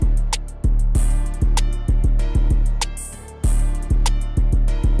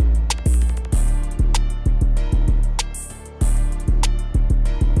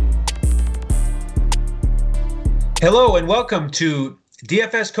Hello and welcome to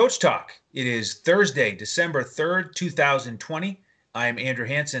DFS Coach Talk. It is Thursday, December 3rd, 2020. I am Andrew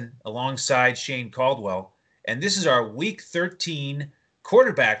Hansen alongside Shane Caldwell, and this is our Week 13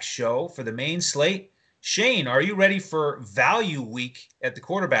 quarterback show for the main slate. Shane, are you ready for value week at the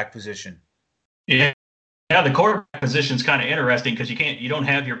quarterback position? Yeah, the quarterback position is kind of interesting because you don't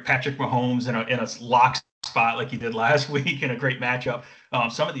have your Patrick Mahomes in a lock spot like you did last week in a great matchup.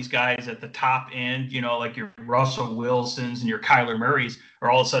 Some of these guys at the top end, like your Russell Wilsons and your Kyler Murrays, are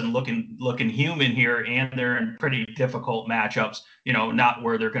all of a sudden looking human here, and they're in pretty difficult matchups. Not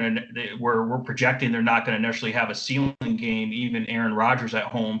where where we're projecting they're not going to necessarily have a ceiling game. Even Aaron Rodgers at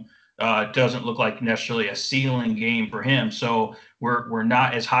home doesn't look like necessarily a ceiling game for him. So we're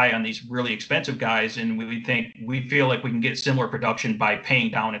not as high on these really expensive guys, and we feel like we can get similar production by paying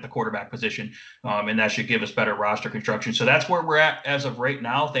down at the quarterback position, and that should give us better roster construction. So that's where we're at as of right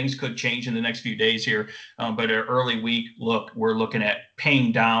now. Things could change in the next few days here, but an early week look, we're looking at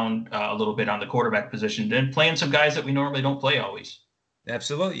paying down a little bit on the quarterback position, then playing some guys that we normally don't play always.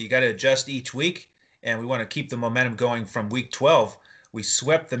 Absolutely. You got to adjust each week, and we want to keep the momentum going from week 12. We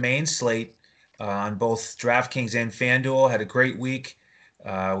swept the main slate on both DraftKings and FanDuel, had a great week.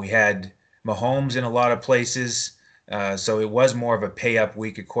 We had Mahomes in a lot of places, so it was more of a pay-up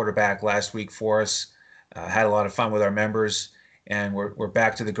week at quarterback last week for us. Had a lot of fun with our members, and we're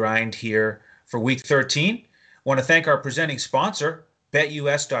back to the grind here for week 13. Want to thank our presenting sponsor,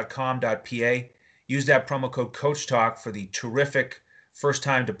 betus.com.pa. Use that promo code CoachTalk for the terrific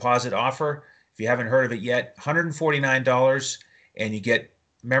first-time deposit offer. If you haven't heard of it yet, $149, and you get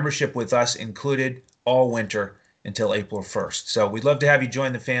membership with us included all winter until April 1st. So we'd love to have you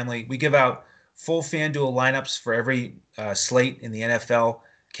join the family. We give out full FanDuel lineups for every slate in the NFL,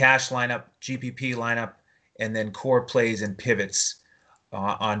 cash lineup, GPP lineup, and then core plays and pivots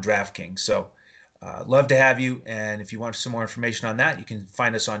on DraftKings. So love to have you. And if you want some more information on that, you can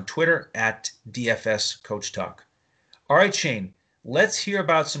find us on Twitter at DFS Coach Talk. All right, Shane, let's hear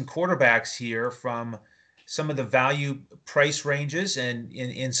about some quarterbacks here from some of the value price ranges and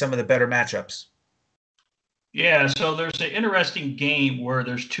in some of the better matchups. Yeah, so there's an interesting game where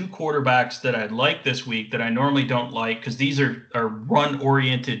there's two quarterbacks that I like this week that I normally don't like because these are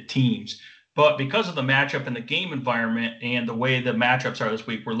run-oriented teams. But because of the matchup and the game environment and the way the matchups are this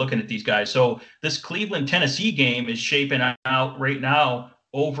week, we're looking at these guys. So this Cleveland-Tennessee game is shaping out right now.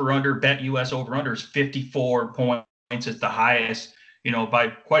 Over-under, BetUS over-under is 54 points. It's the highest, by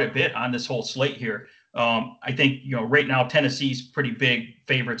quite a bit on this whole slate here. I think, right now Tennessee's pretty big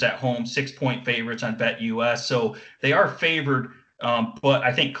favorites at home, 6-point favorites on BetUS. So they are favored, but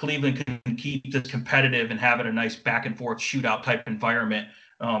I think Cleveland can keep this competitive and have it a nice back and forth shootout type environment.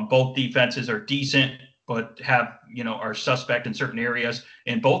 Both defenses are decent, but are suspect in certain areas.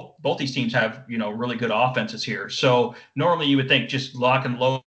 And both these teams have, really good offenses here. So normally you would think just lock and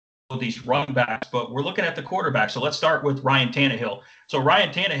load these running backs, but we're looking at the quarterback. So let's start with Ryan Tannehill. So Ryan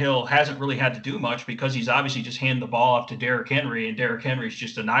Tannehill hasn't really had to do much because he's obviously just handed the ball off to Derrick Henry, and Derrick Henry's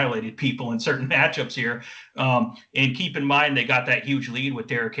just annihilated people in certain matchups here. And keep in mind, they got that huge lead with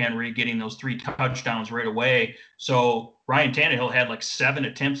Derrick Henry getting those 3 touchdowns right away. So Ryan Tannehill had like 7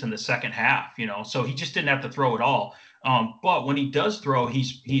 attempts in the second half, so he just didn't have to throw it all. But when he does throw,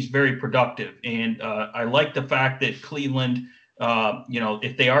 he's very productive. And I like the fact that Cleveland,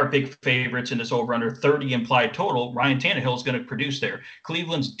 if they are big favorites in this over-under 30 implied total, Ryan Tannehill is going to produce there.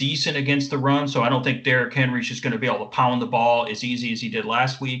 Cleveland's decent against the run, so I don't think Derrick Henry's just going to be able to pound the ball as easy as he did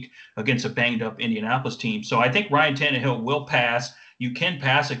last week against a banged-up Indianapolis team. So I think Ryan Tannehill will pass. You can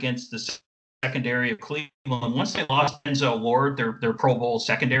pass against the secondary of Cleveland. Once they lost Denzel Ward, their Pro Bowl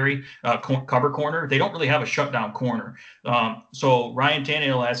secondary cover corner, they don't really have a shutdown corner. So Ryan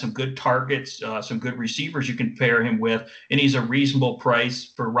Tannehill has some good targets, some good receivers you can pair him with, and he's a reasonable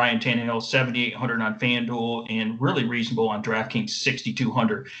price for Ryan Tannehill, $7,800 on FanDuel, and really reasonable on DraftKings,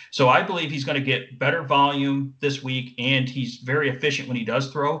 $6,200. So I believe he's going to get better volume this week, and he's very efficient when he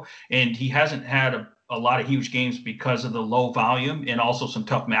does throw, and he hasn't had a lot of huge games because of the low volume and also some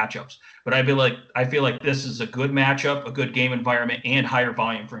tough matchups. But I feel like this is a good matchup, a good game environment, and higher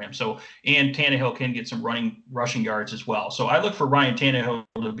volume for him. So, and Tannehill can get some rushing yards as well. So I look for Ryan Tannehill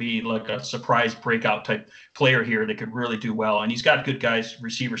to be like a surprise breakout type player here that could really do well. And he's got good guys,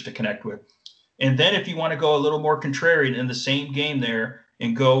 receivers to connect with. And then if you want to go a little more contrarian in the same game there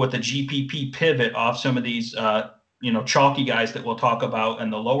and go with a GPP pivot off some of these chalky guys that we'll talk about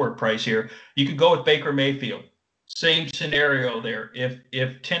and the lower price here, you could go with Baker Mayfield. Same scenario there.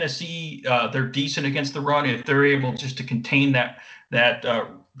 If Tennessee, they're decent against the run, if they're able just to contain that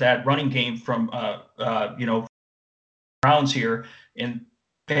running game from Browns here, and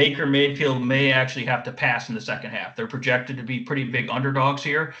Baker Mayfield may actually have to pass in the second half. They're projected to be pretty big underdogs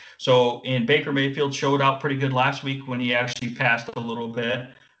here. So, and Baker Mayfield showed out pretty good last week when he actually passed a little bit.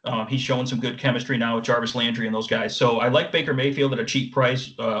 He's showing some good chemistry now with Jarvis Landry and those guys. So I like Baker Mayfield at a cheap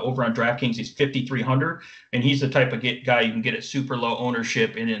price over on DraftKings. He's 5,300, and he's the type of guy you can get at super low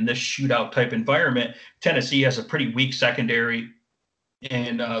ownership. And in this shootout type environment, Tennessee has a pretty weak secondary,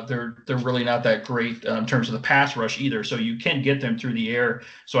 and they're really not that great in terms of the pass rush either. So you can get them through the air.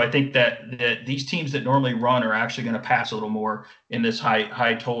 So I think that these teams that normally run are actually going to pass a little more in this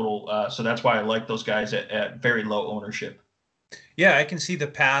high total. So that's why I like those guys at very low ownership. Yeah, I can see the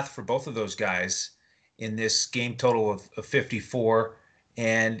path for both of those guys in this game total of 54.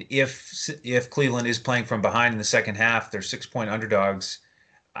 And if Cleveland is playing from behind in the second half, they're 6-point underdogs.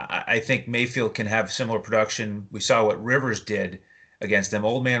 I think Mayfield can have similar production. We saw what Rivers did against them.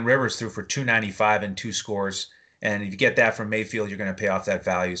 Old man Rivers threw for 295 and 2 scores. And if you get that from Mayfield, you're going to pay off that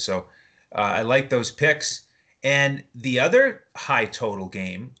value. So I like those picks. And the other high total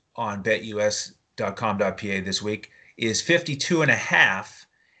game on betus.com.pa this week is 52.5,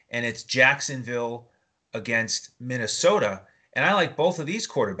 and it's Jacksonville against Minnesota. And I like both of these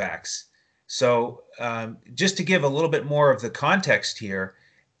quarterbacks. So just to give a little bit more of the context here,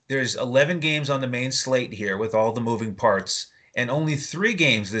 there's 11 games on the main slate here with all the moving parts, and only 3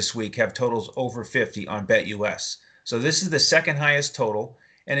 games this week have totals over 50 on BetUS. So this is the second highest total,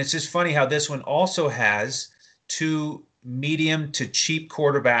 and it's just funny how this one also has 2 medium to cheap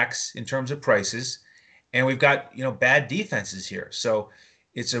quarterbacks in terms of prices, and we've got bad defenses here. So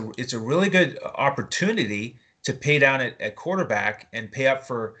it's a really good opportunity to pay down at quarterback and pay up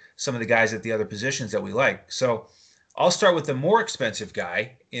for some of the guys at the other positions that we like. So I'll start with the more expensive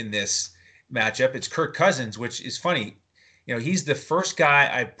guy in this matchup. It's Kirk Cousins, which is funny. He's the first guy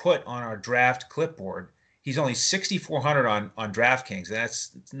I put on our draft clipboard. He's only 6,400 on DraftKings.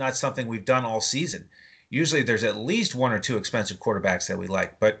 That's not something we've done all season. Usually there's at least 1 or 2 expensive quarterbacks that we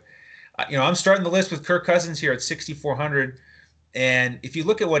like. But, I'm starting the list with Kirk Cousins here at 6,400. And if you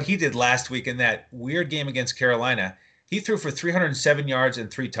look at what he did last week in that weird game against Carolina, he threw for 307 yards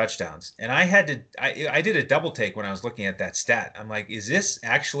and 3 touchdowns. And I did a double take when I was looking at that stat. I'm like, is this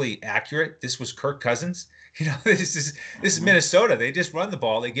actually accurate? This was Kirk Cousins? This is Minnesota. They just run the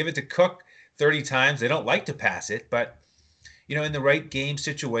ball. They give it to Cook 30 times. They don't like to pass it, but in the right game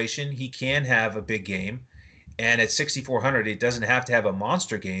situation, he can have a big game. And at 6,400, he doesn't have to have a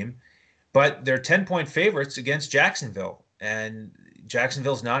monster game, but they're 10-point favorites against Jacksonville. And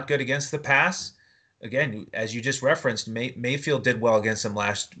Jacksonville's not good against the pass. Again, as you just referenced, Mayfield did well against them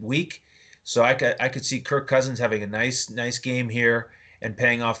last week. So I could see Kirk Cousins having a nice game here and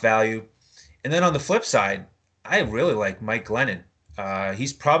paying off value. And then on the flip side, I really like Mike Glennon.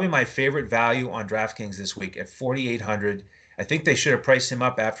 He's probably my favorite value on DraftKings this week at 4,800. I think they should have priced him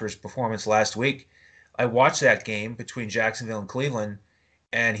up after his performance last week. I watched that game between Jacksonville and Cleveland,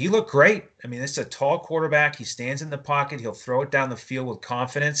 and he looked great. I mean, this is a tall quarterback. He stands in the pocket. He'll throw it down the field with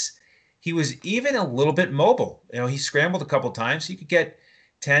confidence. He was even a little bit mobile. He scrambled a couple times. He could get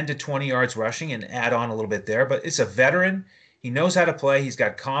 10 to 20 yards rushing and add on a little bit there. But it's a veteran. He knows how to play. He's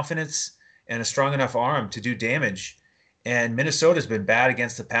got confidence and a strong enough arm to do damage. And Minnesota's been bad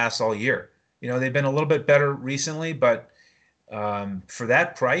against the pass all year. They've been a little bit better recently, but for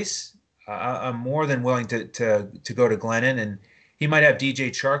that price, I'm more than willing to go to Glennon. And he might have DJ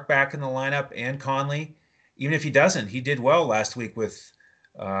Chark back in the lineup and Conley. Even if he doesn't, he did well last week with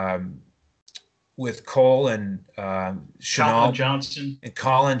Cole and Shenault Johnson and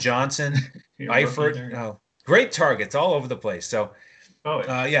Colin Johnson, Eifert. Great targets all over the place. So,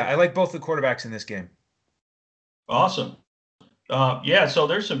 yeah, I like both the quarterbacks in this game. Awesome. So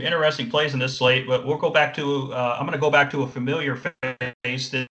there's some interesting plays in this slate, but we'll go back to I'm going to go back to a familiar face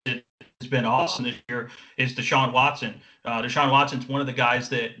that has been awesome this year is Deshaun Watson. Deshaun Watson's one of the guys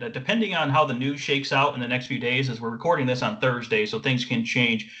that depending on how the news shakes out in the next few days, as we're recording this on Thursday, so things can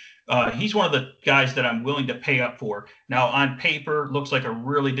change. He's one of the guys that I'm willing to pay up for. Now, on paper, looks like a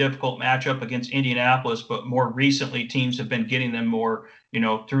really difficult matchup against Indianapolis, but more recently, teams have been getting them more,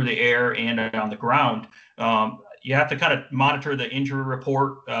 through the air and on the ground. You have to kind of monitor the injury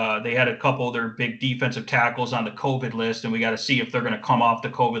report. They had a couple of their big defensive tackles on the COVID list, and we got to see if they're going to come off the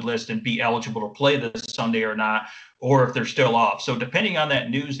COVID list and be eligible to play this Sunday or not, or if they're still off. So depending on that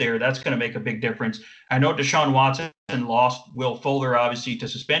news there, that's going to make a big difference. I know Deshaun Watson lost Will Fuller, obviously, to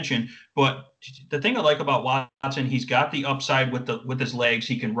suspension, but the thing I like about Watson, he's got the upside with his legs.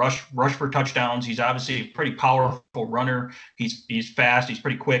 He can rush for touchdowns. He's obviously a pretty powerful runner. He's fast. He's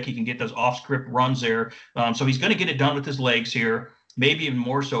pretty quick. He can get those off-script runs there. So he's going to get it done with his legs here. maybe even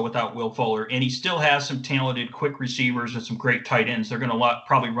more so without Will Fuller. And he still has some talented, quick receivers and some great tight ends. They're going to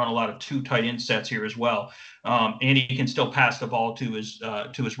probably run a lot of 2 tight end sets here as well. And he can still pass the ball to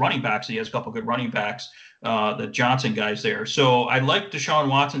his running backs. He has a couple good running backs, the Johnson guys there. So I like Deshaun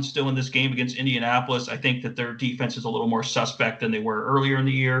Watson still in this game against Indianapolis. I think that their defense is a little more suspect than they were earlier in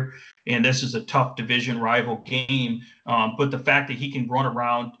the year. And this is a tough division rival game. But the fact that he can run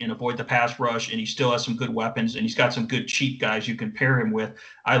around and avoid the pass rush, and he still has some good weapons, and he's got some good cheap guys you can pair him with.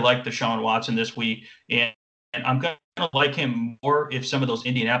 I like Deshaun Watson this week. And I'm going to like him more if some of those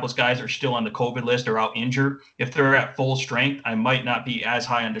Indianapolis guys are still on the COVID list or out injured. If they're at full strength, I might not be as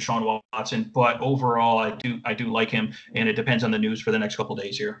high on Deshaun Watson. But overall, I do like him, and it depends on the news for the next couple of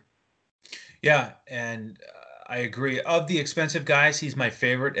days here. Yeah, and I agree. Of the expensive guys, he's my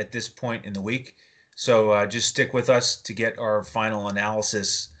favorite at this point in the week. So just stick with us to get our final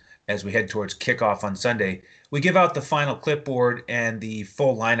analysis as we head towards kickoff on Sunday. We give out the final clipboard and the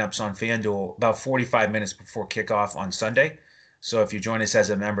full lineups on FanDuel about 45 minutes before kickoff on Sunday. So if you join us as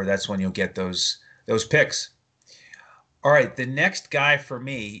a member, that's when you'll get those picks. All right, the next guy for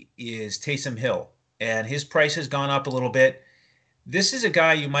me is Taysom Hill, and his price has gone up a little bit. This is a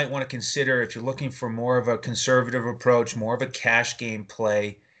guy you might want to consider if you're looking for more of a conservative approach, more of a cash game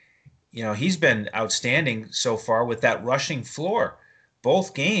play. You know, he's been outstanding so far with that rushing floor.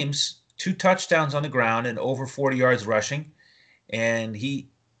 Both games, 2 touchdowns on the ground and over 40 yards rushing. And he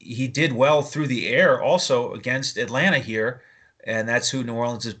did well through the air also against Atlanta here, and that's who New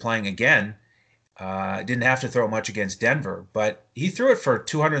Orleans is playing again. Didn't have to throw much against Denver, but he threw it for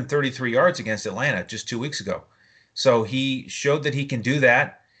 233 yards against Atlanta just 2 weeks ago. So he showed that he can do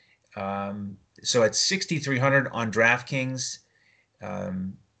that. So at 6,300 on DraftKings,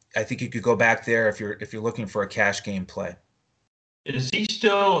 I think you could go back there if you're looking for a cash game play. Is he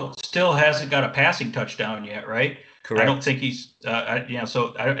still hasn't got a passing touchdown yet, right? Correct. I don't think he's,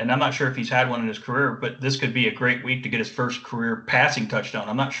 and I'm not sure if he's had one in his career, but this could be a great week to get his first career passing touchdown.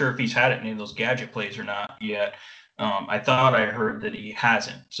 I'm not sure if he's had it in any of those gadget plays or not yet. I thought I heard that he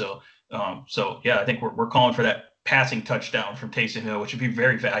hasn't. So yeah, I think we're calling for that passing touchdown from Taysom Hill, which would be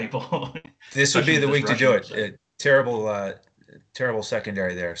very valuable. This would be the week to do it. Terrible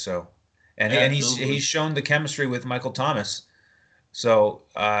secondary there. So, and he's shown the chemistry with Michael Thomas. So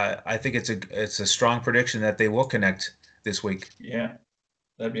I think it's a strong prediction that they will connect this week. Yeah,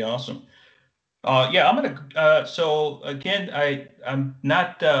 that'd be awesome. Yeah, I'm gonna. So again, I'm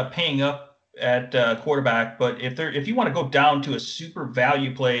not paying up at quarterback, but if you want to go down to a super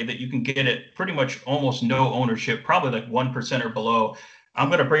value play that you can get at pretty much almost no ownership, probably like 1% or below, I'm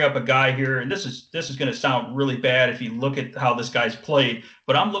going to bring up a guy here, and this is going to sound really bad if you look at how this guy's played,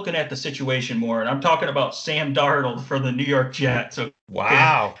 but I'm looking at the situation more, and I'm talking about Sam Darnold for the New York Jets. Okay?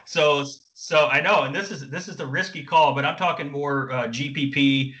 Wow. So I know, and this is the risky call, but I'm talking more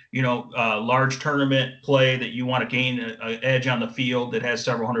GPP, large tournament play that you want to gain an edge on the field that has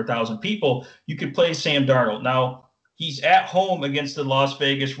several 100,000 people. You could play Sam Darnold. Now, he's at home against the Las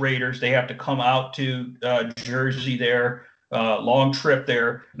Vegas Raiders. They have to come out to Jersey there. Long trip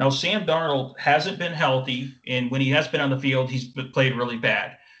there. Now, Sam Darnold hasn't been healthy, and when he has been on the field, he's played really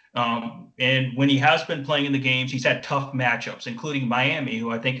bad. And when he has been playing in the games, he's had tough matchups, including Miami,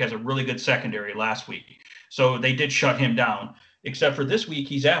 who I think has a really good secondary last week. So they did shut him down. Except for this week,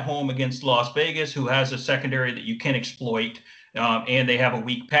 he's at home against Las Vegas, who has a secondary that you can exploit, and they have a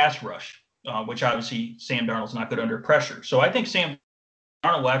weak pass rush, which obviously Sam Darnold's not good under pressure. So I think Sam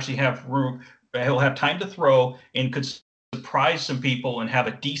Darnold will actually have room. He'll have time to throw and could surprise some people and have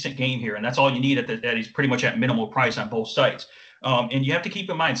a decent game here. And that's all you need that he's pretty much at minimal price on both sides. And you have to keep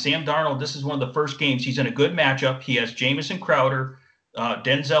in mind, Sam Darnold, this is one of the first games. He's in a good matchup. He has Jamison Crowder,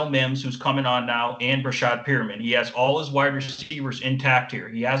 Denzel Mims, who's coming on now, and Brashad Perriman. He has all his wide receivers intact here.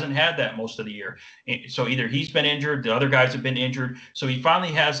 He hasn't had that most of the year. So either he's been injured, the other guys have been injured. So he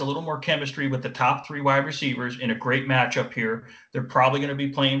finally has a little more chemistry with the top 3 wide receivers in a great matchup here. They're probably going to be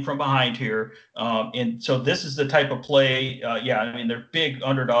playing from behind here. And so this is the type of play. They're big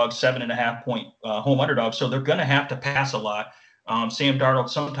underdogs, 7.5 point home underdogs. So they're going to have to pass a lot. Sam Darnold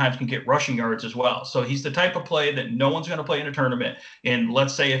sometimes can get rushing yards as well. So he's the type of play that no one's going to play in a tournament. And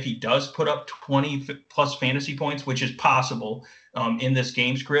let's say if he does put up 20 plus fantasy points, which is possible in this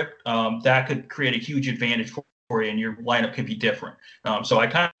game script, that could create a huge advantage for you, and your lineup could be different. So I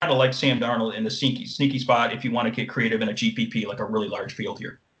kind of like Sam Darnold in the sneaky spot if you want to get creative in a GPP, like a really large field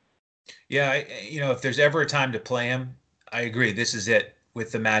here. Yeah, if there's ever a time to play him, I agree. This is it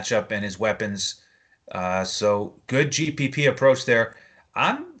with the matchup and his weapons. So good GPP approach there.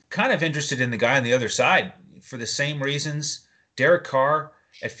 I'm kind of interested in the guy on the other side for the same reasons. Derek Carr,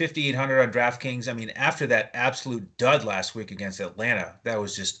 at 5,800 on DraftKings. I mean, after that absolute dud last week against Atlanta, that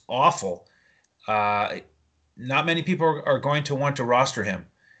was just awful. Uh, Not many people are going to want to roster him,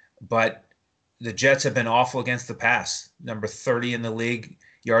 but the Jets have been awful against the pass. Number 30 in the league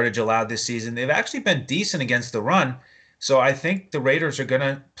yardage allowed this season. They've actually been decent against the run. So I think the Raiders are going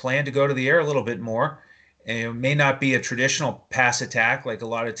to plan to go to the air a little bit more. And it may not be a traditional pass attack like a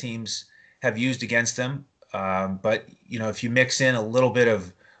lot of teams have used against them. But, if you mix in a little bit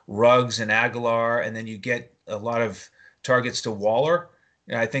of Ruggs and Aguilar, and then you get a lot of targets to Waller,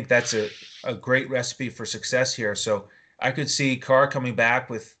 I think that's a great recipe for success here. So I could see Carr coming back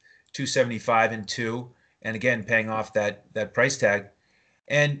with 275 and 2, and again paying off that price tag.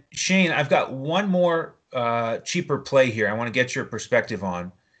 And Shane, I've got one more cheaper play here I want to get your perspective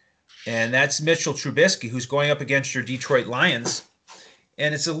on, and that's Mitchell Trubisky, who's going up against your Detroit Lions.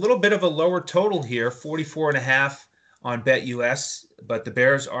 And it's a little bit of a lower total here, 44.5 on BetUS, but the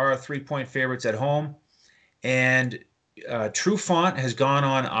Bears are 3-point favorites at home. And Trufant has gone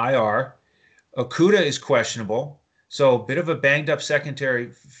on IR. Okudah is questionable. So a bit of a banged up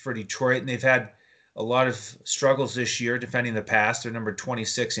secondary for Detroit, and they've had a lot of struggles this year defending the pass. They're number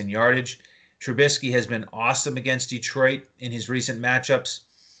 26 in yardage. Trubisky has been awesome against Detroit in his recent matchups.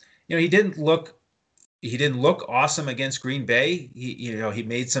 He didn't look awesome against Green Bay. He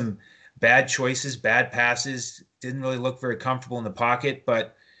made some bad choices, bad passes, didn't really look very comfortable in the pocket,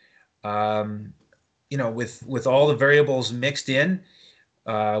 but with all the variables mixed in,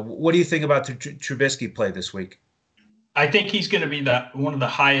 what do you think about the Trubisky play this week? I think he's going to be one of the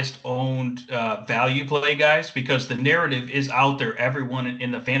highest owned value play guys, because the narrative is out there. Everyone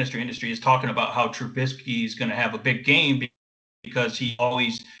in the fantasy industry is talking about how Trubisky is going to have a big game because he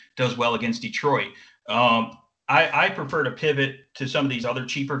always does well against Detroit. I prefer to pivot to some of these other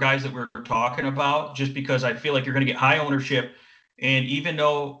cheaper guys that we're talking about, just because I feel like you're going to get high ownership. And even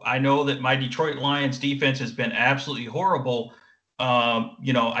though I know that my Detroit Lions defense has been absolutely horrible,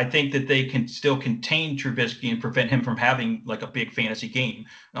 I think that they can still contain Trubisky and prevent him from having like a big fantasy game.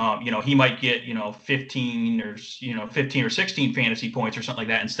 He might get, 15 or 16 fantasy points or something like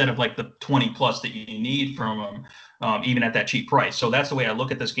that, instead of like the 20 plus that you need from him, even at that cheap price. So that's the way I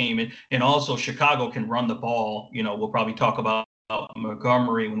look at this game. And also Chicago can run the ball. We'll probably talk about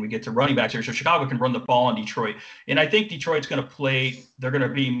Montgomery when we get to running backs here. So Chicago can run the ball on Detroit. And I think Detroit's going to play, they're going to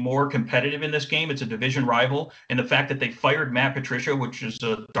be more competitive in this game. It's a division rival. And the fact that they fired Matt Patricia, which is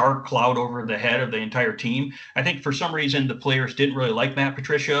a dark cloud over the head of the entire team, I think for some reason the players didn't really like Matt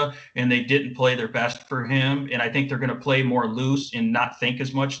Patricia and they didn't play their best for him. And I think they're going to play more loose and not think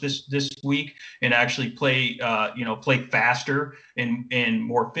as much this week, and actually play faster and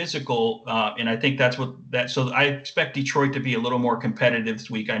more physical. And I think so I expect Detroit to be a little more competitive this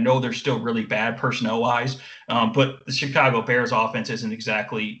week. I know they're still really bad personnel wise, but the Chicago Bears offense isn't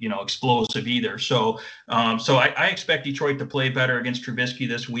exactly, explosive either. So I expect Detroit to play better against Trubisky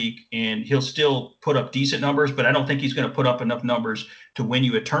this week, and he'll still put up decent numbers, but I don't think he's going to put up enough numbers to win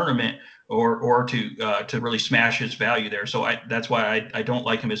you a tournament or to really smash his value there. So that's why I don't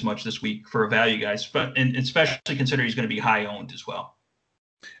like him as much this week for a value, guys, but and especially considering he's going to be high owned as well.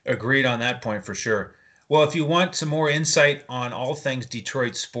 Agreed on that point for sure. Well, if you want some more insight on all things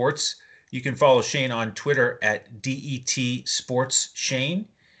Detroit sports, you can follow Shane on Twitter at DET Sports Shane.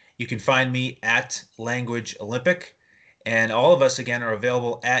 You can find me at Language Olympic. And all of us, again, are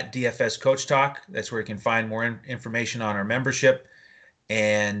available at DFS Coach Talk. That's where you can find more information on our membership.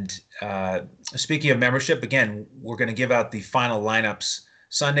 And speaking of membership, again, we're going to give out the final lineups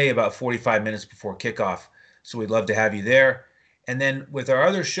Sunday about 45 minutes before kickoff. So we'd love to have you there. And then with our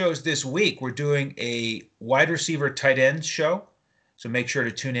other shows this week, we're doing a wide receiver tight end show. So make sure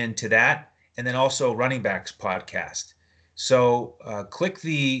to tune in to that. And then also running backs podcast. So click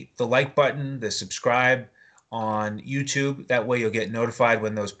the like button, the subscribe on YouTube. That way you'll get notified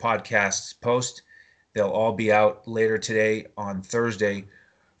when those podcasts post. They'll all be out later today on Thursday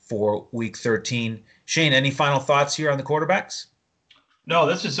for week 13. Shane, any final thoughts here on the quarterbacks? No,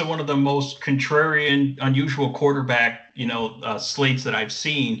 this is one of the most contrarian, unusual quarterback, slates that I've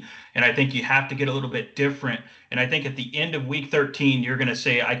seen. And I think you have to get a little bit different. And I think at the end of week 13, you're going to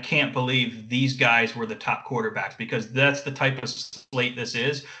say, I can't believe these guys were the top quarterbacks, because that's the type of slate this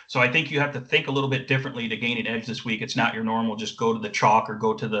is. So I think you have to think a little bit differently to gain an edge this week. It's not your normal, just go to the chalk or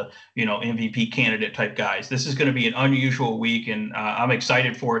go to the, MVP candidate type guys. This is going to be an unusual week. And I'm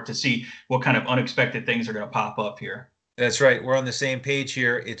excited for it to see what kind of unexpected things are going to pop up here. That's right. We're on the same page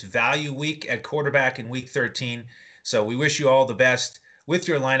here. It's value week at quarterback in week 13. So we wish you all the best with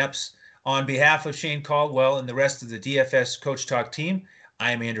your lineups. On behalf of Shane Caldwell and the rest of the DFS Coach Talk team,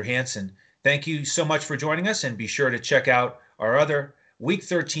 I am Andrew Hansen. Thank you so much for joining us, and be sure to check out our other Week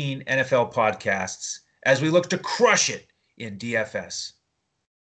 13 NFL podcasts as we look to crush it in DFS.